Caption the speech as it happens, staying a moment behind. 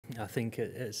I think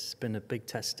it's been a big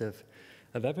test of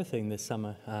everything this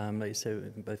summer, like you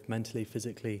said, both mentally,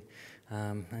 physically,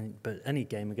 but any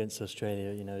game against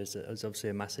Australia, you know, is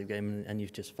obviously a massive game, and you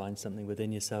just find something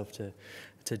within yourself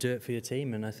to do it for your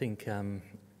team. And I think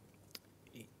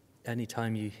any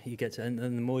time you get to, and the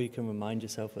more you can remind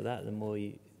yourself of that, the more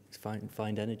you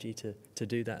find energy to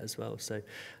do that as well. So,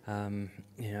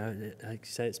 you know, like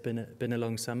you say, it's been a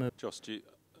long summer. Jos, do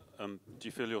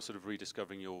you feel you're sort of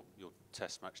rediscovering your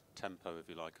test match tempo, if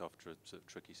you like, after a sort of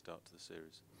tricky start to the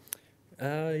series?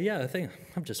 Yeah, I think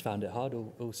I've just found it hard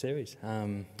all series.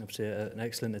 Obviously, an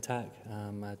excellent attack.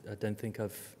 I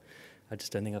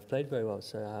just don't think I've played very well,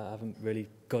 so I haven't really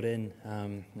got in.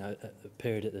 A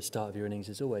period at the start of your innings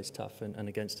is always tough, and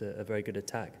against a very good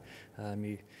attack,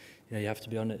 you have to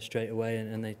be on it straight away,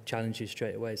 and they challenge you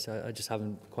straight away. So I just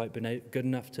haven't quite been good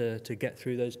enough to get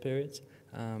through those periods.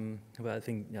 But I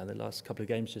think the last couple of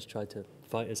games just tried to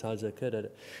fight as hard as I could. I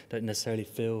don't necessarily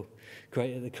feel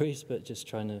great at the crease, but just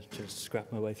trying to just scrap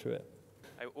my way through it.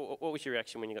 What was your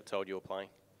reaction when you got told you were playing?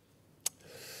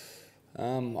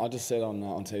 I just said on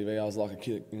TV I was like a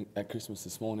kid at Christmas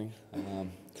this morning.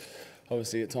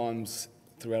 Obviously, at times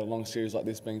throughout a long series like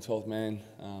this, being 12th man,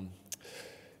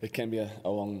 it can be a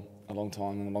long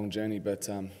time and a long journey. But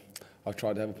I've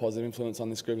tried to have a positive influence on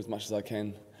this group as much as I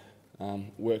can.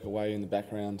 Work away in the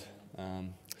background,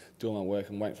 do all my work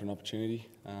and wait for an opportunity.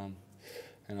 And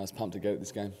I was pumped to get at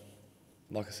this game.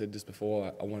 Like I said just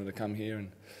before, I wanted to come here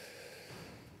and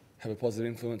have a positive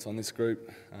influence on this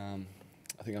group.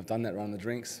 I think I've done that around the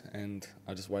drinks, and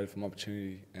I just waited for my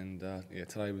opportunity. And yeah,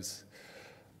 today was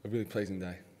a really pleasing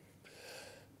day.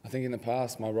 I think in the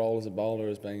past, my role as a bowler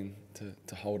has been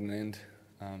to hold an end.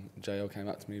 JL came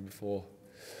up to me before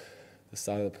the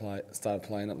started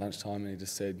playing at lunchtime, and he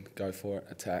just said, "Go for it,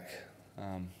 attack,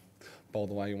 bowl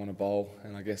the way you want to bowl."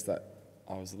 And I guess that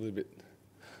I was a little bit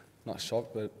not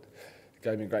shocked, but it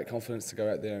gave me great confidence to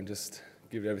go out there and just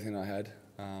give it everything I had.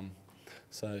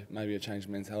 So maybe a change of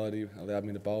mentality allowed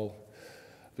me to bowl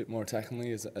a bit more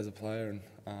attackingly as a player,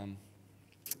 and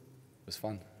it was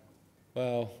fun.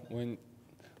 Well, when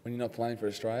you're not playing for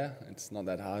Australia, it's not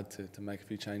that hard to make a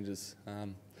few changes.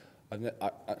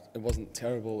 It wasn't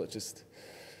terrible. It just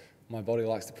my body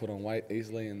likes to put on weight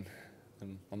easily, and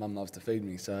my mum loves to feed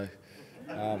me. So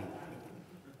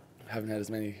haven't had as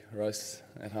many roasts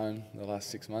at home the last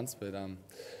 6 months, but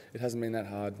it hasn't been that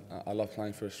hard. I love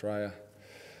playing for Australia.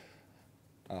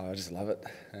 I just love it,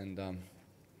 and I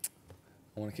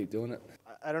want to keep doing it.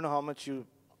 I don't know how much you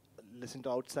listen to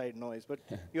outside noise, but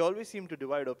you always seem to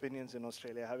divide opinions in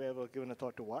Australia. Have you ever given a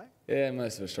thought to why? Yeah,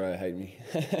 most of Australia hate me.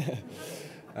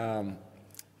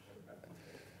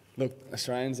 Look,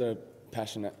 Australians are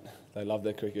passionate. They love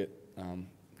their cricket.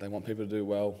 They want people to do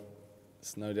well.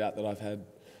 There's no doubt that I've had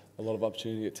a lot of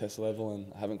opportunity at Test level,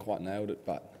 and I haven't quite nailed it,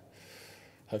 but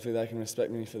hopefully they can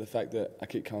respect me for the fact that I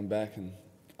keep coming back, and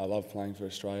I love playing for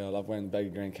Australia. I love wearing the baggy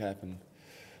green cap, and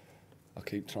I'll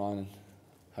keep trying, and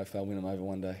hopefully I'll win them over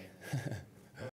one day.